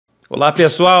Olá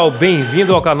pessoal,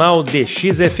 bem-vindo ao canal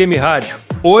DXFM Rádio.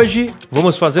 Hoje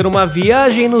vamos fazer uma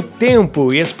viagem no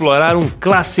tempo e explorar um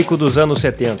clássico dos anos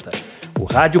 70. O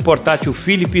rádio portátil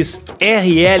Philips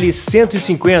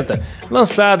RL150,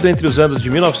 lançado entre os anos de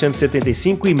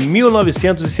 1975 e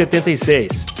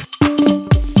 1976.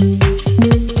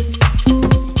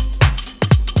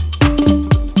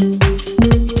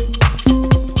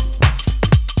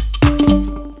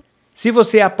 Se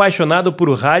você é apaixonado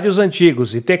por rádios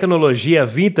antigos e tecnologia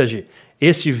vintage,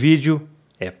 este vídeo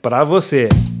é para você.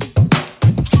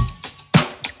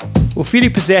 O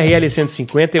Philips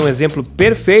RL150 é um exemplo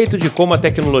perfeito de como a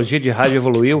tecnologia de rádio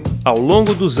evoluiu ao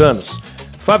longo dos anos.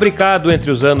 Fabricado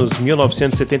entre os anos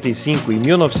 1975 e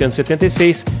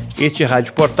 1976, este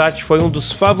rádio portátil foi um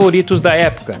dos favoritos da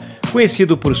época,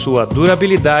 conhecido por sua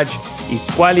durabilidade e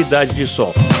qualidade de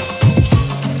som.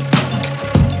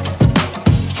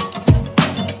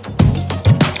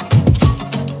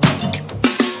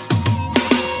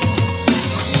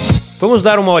 Vamos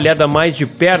dar uma olhada mais de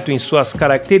perto em suas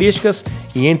características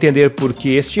e entender por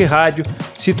que este rádio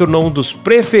se tornou um dos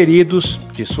preferidos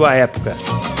de sua época.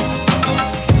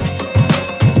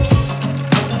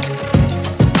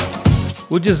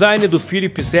 O design do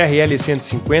Philips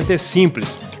RL150 é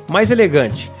simples, mas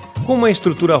elegante. Com uma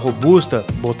estrutura robusta,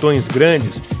 botões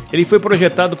grandes, ele foi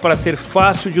projetado para ser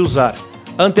fácil de usar.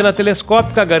 A antena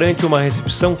telescópica garante uma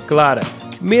recepção clara,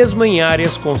 mesmo em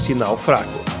áreas com sinal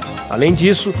fraco. Além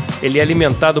disso, ele é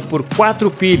alimentado por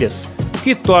 4 pilhas, o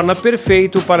que torna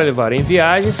perfeito para levar em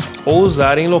viagens ou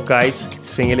usar em locais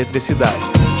sem eletricidade.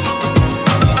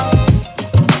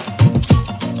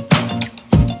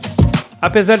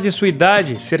 Apesar de sua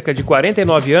idade, cerca de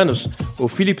 49 anos, o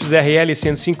Philips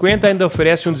RL150 ainda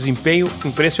oferece um desempenho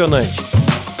impressionante.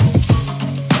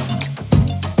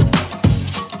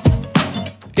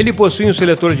 Ele possui um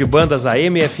seletor de bandas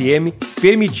AM e FM,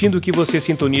 permitindo que você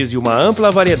sintonize uma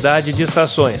ampla variedade de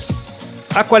estações.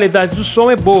 A qualidade do som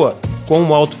é boa, com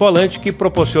um alto-falante que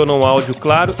proporciona um áudio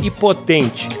claro e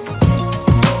potente.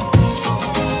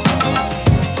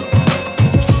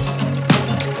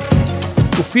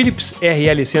 O Philips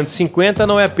RL150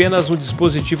 não é apenas um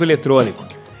dispositivo eletrônico,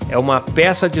 é uma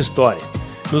peça de história.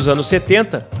 Nos anos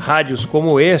 70, rádios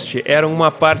como este eram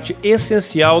uma parte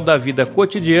essencial da vida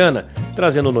cotidiana,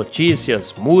 trazendo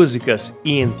notícias, músicas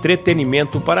e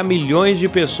entretenimento para milhões de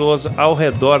pessoas ao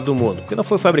redor do mundo, porque não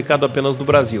foi fabricado apenas no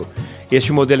Brasil.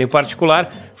 Este modelo em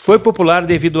particular foi popular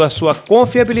devido à sua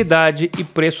confiabilidade e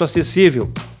preço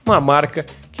acessível, uma marca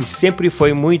que sempre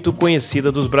foi muito conhecida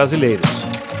dos brasileiros.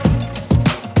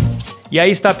 E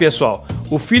aí está, pessoal.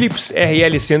 O Philips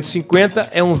RL150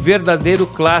 é um verdadeiro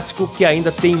clássico que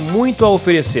ainda tem muito a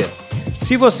oferecer.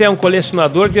 Se você é um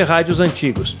colecionador de rádios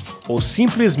antigos ou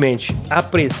simplesmente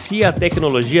aprecia a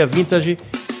tecnologia vintage,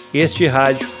 este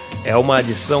rádio é uma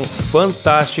adição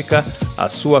fantástica à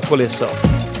sua coleção.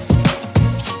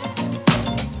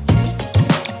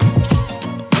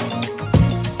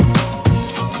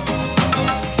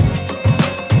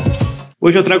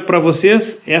 Hoje eu trago para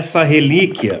vocês essa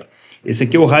relíquia. Esse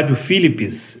aqui é o rádio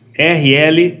Philips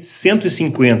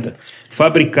RL150,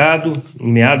 fabricado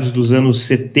em meados dos anos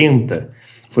 70.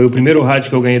 Foi o primeiro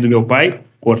rádio que eu ganhei do meu pai,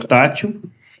 portátil.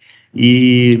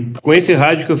 E com esse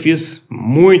rádio que eu fiz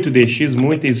muito DX,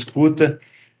 muita escuta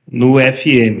no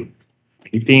FM.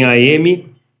 Ele tem AM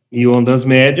e ondas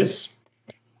médias.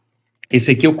 Esse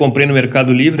aqui eu comprei no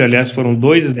Mercado Livre, aliás foram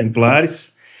 2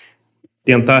 exemplares.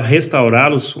 Tentar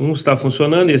restaurá-los, um está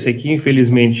funcionando, esse aqui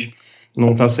infelizmente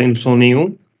não está saindo som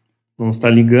nenhum, não está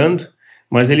ligando,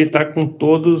 mas ele está com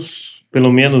todos,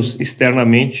 pelo menos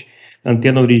externamente,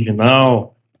 antena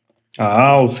original, a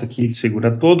alça que segura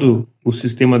todo o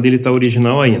sistema dele está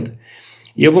original ainda.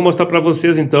 E eu vou mostrar para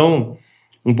vocês então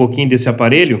um pouquinho desse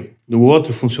aparelho, do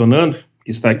outro funcionando,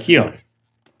 que está aqui, ó,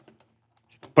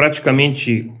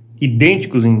 praticamente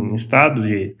idênticos em estado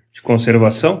de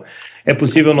conservação. É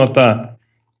possível notar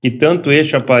que tanto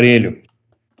este aparelho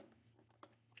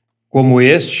como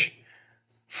este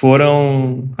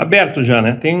foram abertos já,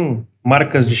 né? Tem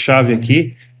marcas de chave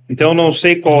aqui, então eu não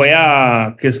sei qual é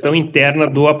a questão interna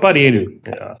do aparelho.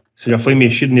 Se já foi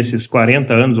mexido nesses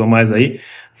 40 anos ou mais aí,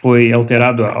 foi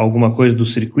alterado alguma coisa do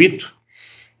circuito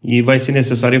e vai ser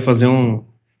necessário fazer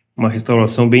uma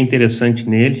restauração bem interessante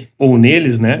nele, ou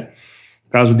neles, né?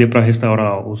 Caso dê para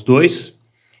restaurar os dois,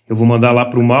 eu vou mandar lá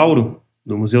para o Mauro,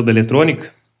 do Museu da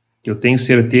Eletrônica, que eu tenho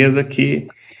certeza que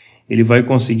ele vai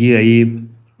conseguir aí,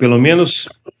 pelo menos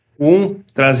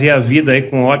trazer a vida aí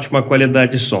com ótima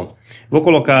qualidade de som. Vou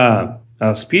colocar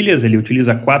as pilhas, ele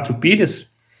utiliza 4 pilhas,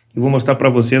 e vou mostrar para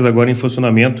vocês agora em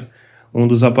funcionamento um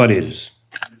dos aparelhos.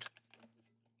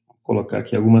 Vou colocar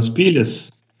aqui algumas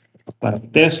pilhas. Para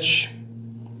teste,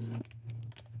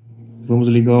 vamos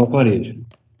ligar o aparelho.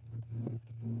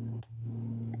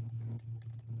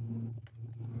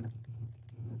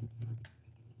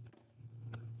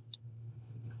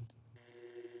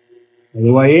 Aí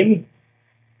o AM.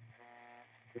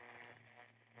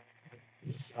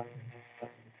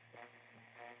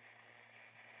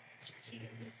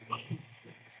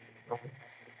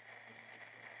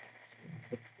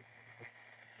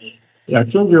 E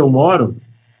aqui onde eu moro,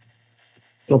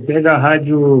 só pega a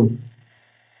rádio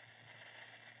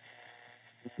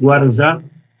Guarujá,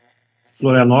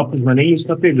 Florianópolis, mas nem isso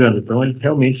está pegando. Então ele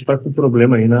realmente está com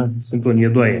problema aí na sintonia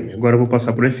do AM. Agora eu vou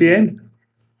passar por FM.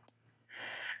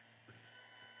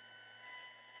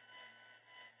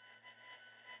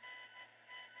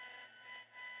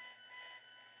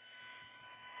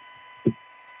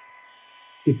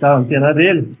 Ficar a antena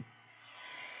dele.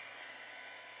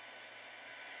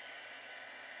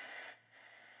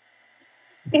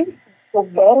 Eles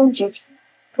souberam disso,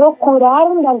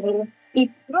 procuraram dali e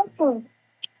propuseram.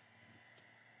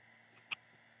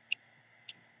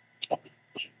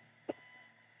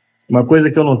 Uma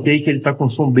coisa que eu notei é que ele está com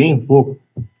som bem pouco.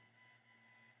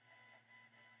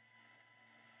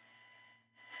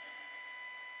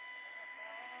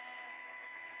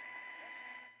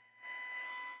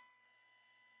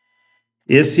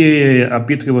 Esse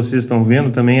apito que vocês estão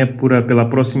vendo também é pela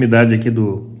proximidade aqui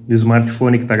do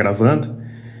smartphone que está gravando,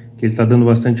 que ele está dando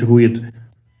bastante ruído.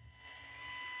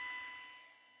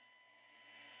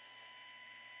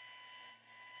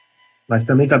 Mas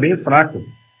também está bem fraco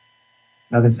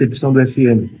a recepção do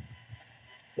FM.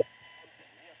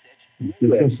 Aqui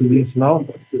eu consegui o sinal.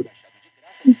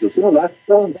 No seu celular,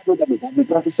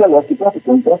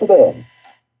 www.celeste.com.br.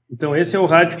 Então esse é o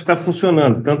rádio que está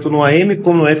funcionando, tanto no AM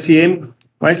como no FM,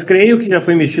 mas creio que já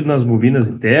foi mexido nas bobinas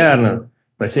internas,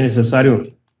 vai ser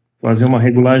necessário fazer uma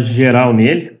regulagem geral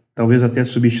nele, talvez até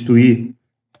substituir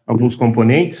alguns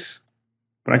componentes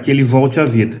para que ele volte à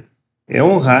vida. É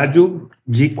um rádio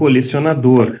de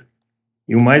colecionador,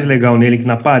 e o mais legal nele é que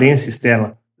na aparência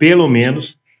externa, pelo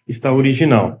menos, está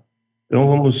original. Então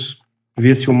vamos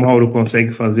ver se o Mauro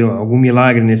consegue fazer algum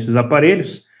milagre nesses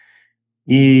aparelhos,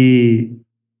 e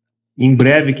em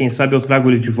breve, quem sabe, eu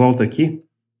trago ele de volta aqui,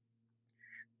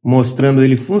 mostrando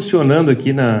ele funcionando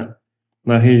aqui na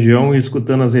região e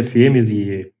escutando as FMs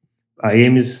e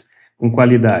AMs com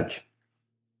qualidade.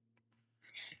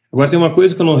 Agora tem uma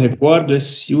coisa que eu não recordo, é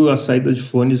se a saída de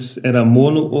fones era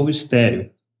mono ou estéreo.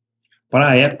 Para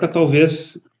a época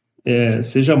talvez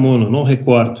seja mono, não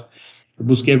recordo. Eu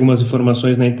busquei algumas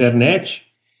informações na internet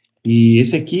e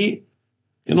esse aqui,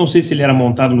 eu não sei se ele era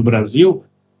montado no Brasil,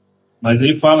 mas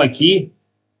ele fala aqui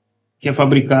que é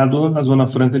fabricado na Zona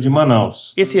Franca de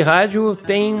Manaus. Esse rádio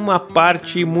tem uma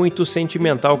parte muito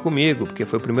sentimental comigo, porque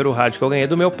foi o primeiro rádio que eu ganhei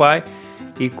do meu pai,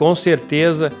 e com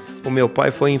certeza o meu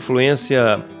pai foi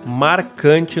influência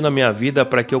marcante na minha vida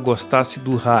para que eu gostasse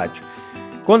do rádio.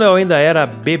 Quando eu ainda era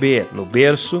bebê, no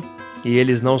berço, e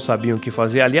eles não sabiam o que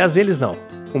fazer, aliás, eles não.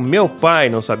 O meu pai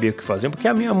não sabia o que fazer, porque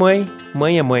a minha mãe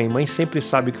é mãe sempre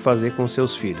sabe o que fazer com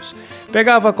seus filhos.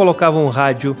 Pegava, colocava um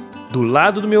rádio do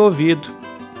lado do meu ouvido,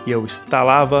 e eu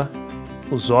estalava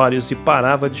os olhos e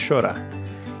parava de chorar.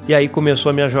 E aí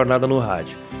começou a minha jornada no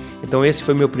rádio. Então esse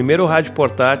foi meu primeiro rádio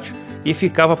portátil e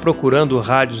ficava procurando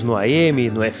rádios no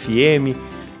AM, no FM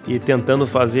e tentando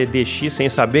fazer DX sem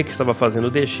saber que estava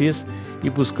fazendo DX e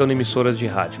buscando emissoras de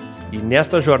rádio. E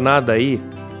nesta jornada aí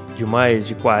de mais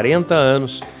de 40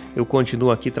 anos eu continuo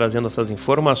aqui trazendo essas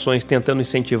informações, tentando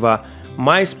incentivar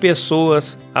mais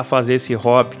pessoas a fazer esse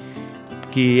hobby,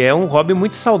 que é um hobby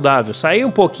muito saudável. Sair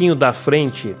um pouquinho da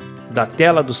frente da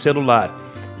tela do celular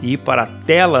e ir para a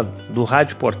tela do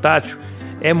rádio portátil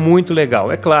é muito legal.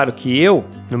 É claro que eu,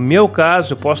 no meu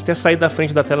caso, eu posso até sair da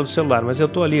frente da tela do celular, mas eu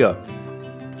estou ali, ó,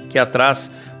 aqui atrás,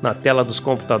 na tela dos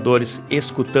computadores,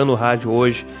 escutando o rádio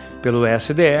hoje pelo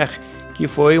SDR, que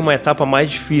foi uma etapa mais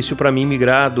difícil para mim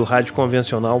migrar do rádio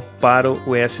convencional para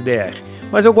o SDR.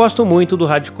 Mas eu gosto muito do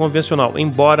rádio convencional,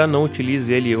 embora não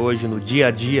utilize ele hoje no dia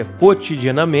a dia,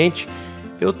 cotidianamente,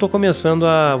 eu estou começando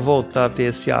a voltar a ter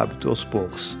esse hábito aos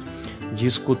poucos, de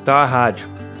escutar a rádio.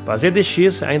 Fazer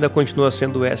DX ainda continua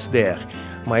sendo o SDR,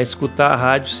 mas escutar a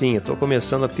rádio sim, eu estou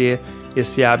começando a ter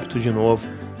esse hábito de novo,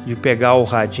 de pegar o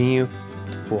radinho,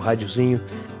 o rádiozinho,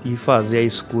 e fazer a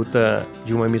escuta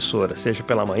de uma emissora, seja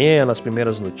pela manhã, nas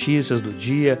primeiras notícias do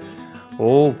dia,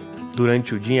 ou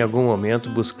durante o dia em algum momento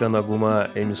buscando alguma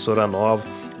emissora nova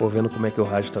ou vendo como é que o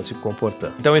rádio está se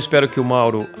comportando. Então eu espero que o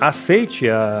Mauro aceite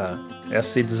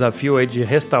esse desafio aí de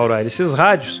restaurar esses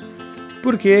rádios,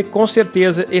 porque com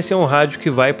certeza esse é um rádio que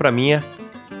vai para minha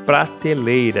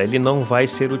prateleira, ele não vai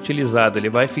ser utilizado, ele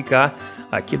vai ficar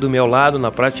aqui do meu lado na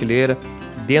prateleira,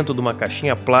 dentro de uma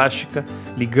caixinha plástica,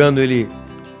 ligando ele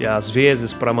às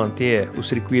vezes para manter o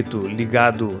circuito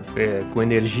ligado com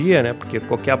energia, né? Porque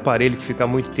qualquer aparelho que fica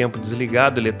muito tempo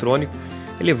desligado, eletrônico,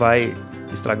 ele vai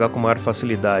estragar com maior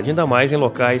facilidade, ainda mais em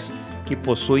locais que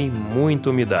possuem muita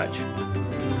umidade.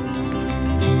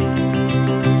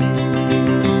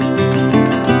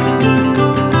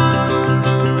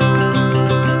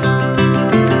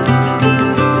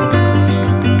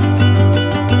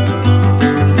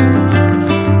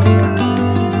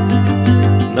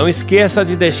 Não esqueça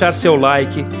de deixar seu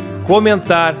like,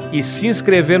 comentar e se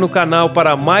inscrever no canal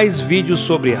para mais vídeos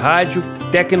sobre rádio,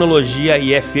 tecnologia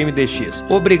e FM DX.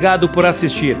 Obrigado por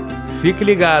assistir. Fique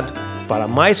ligado para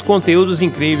mais conteúdos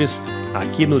incríveis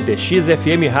aqui no DX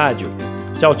FM Rádio.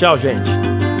 Tchau, tchau, gente.